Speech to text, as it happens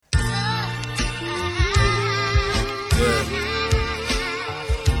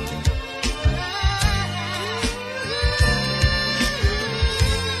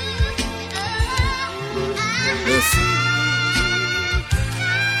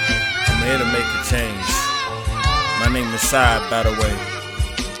here to make a change. My name is Side, by the way.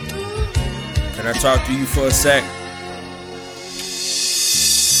 Can I talk to you for a sec?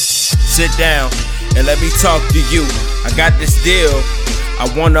 Sit down and let me talk to you. I got this deal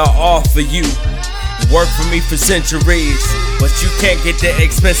I wanna offer you. Work for me for centuries, but you can't get the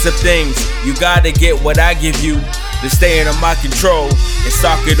expensive things. You gotta get what I give you to stay under my control and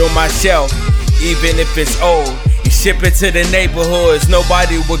stock it on my shelf, even if it's old. And ship it to the neighborhoods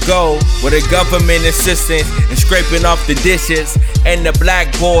nobody would go, with a government assistance and scraping off the dishes. And the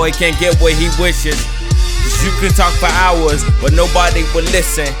black boy can't get what he wishes. Cause you can talk for hours, but nobody will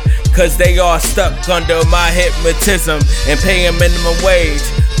listen. Cause they all stuck under my hypnotism and paying minimum wage.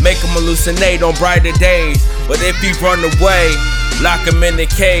 Make him hallucinate on brighter days. But if he run away, lock him in the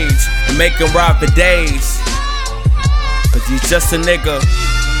cage and make him rob for days. Cause he's just a nigga.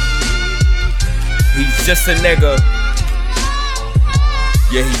 He's just a nigga.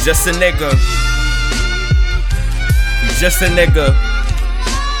 Yeah, he's just a nigga. He's just a nigga.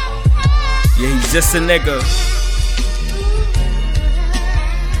 Yeah, he's just a nigga.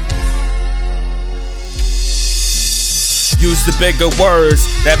 Use the bigger words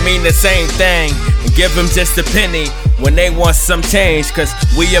that mean the same thing, and give them just a penny when they want some change. Cause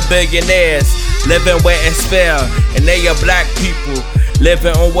we are billionaires living where it's fair, and they are black people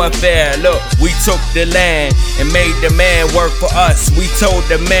living on welfare. Look, we took the land and made the man work for us. We told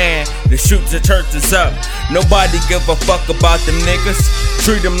the man to shoot the churches up. Nobody give a fuck about them niggas.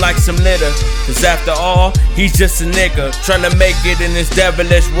 Treat him like some litter. Cause after all, he's just a nigga trying to make it in this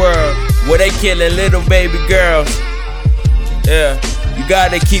devilish world where they killing little baby girls. Yeah, you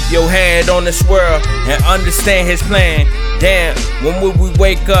gotta keep your hand on the swirl and understand his plan. Damn, when will we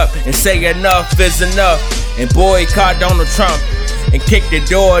wake up and say enough is enough and boycott Donald Trump and kick the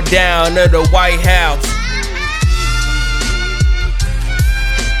door down of the White House?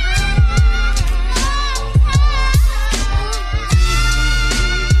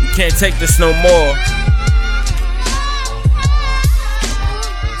 We can't take this no more.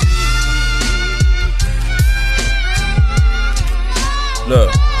 Look,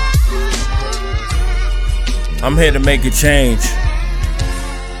 I'm here to make a change.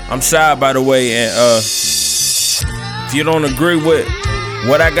 I'm Shy, by the way, and if you don't agree with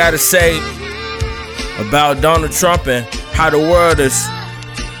what I gotta say about Donald Trump and how the world is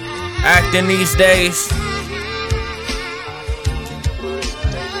acting these days,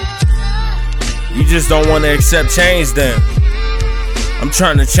 you just don't want to accept change then. I'm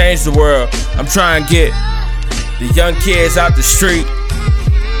trying to change the world. I'm trying to get the young kids out the street.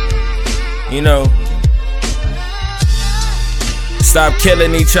 You know, stop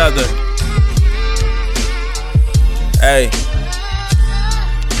killing each other. Hey,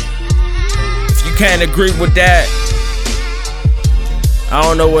 if you can't agree with that, I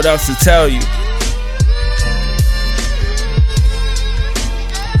don't know what else to tell you.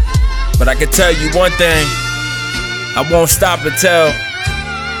 But I can tell you one thing, I won't stop until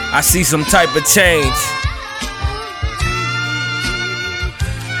I see some type of change.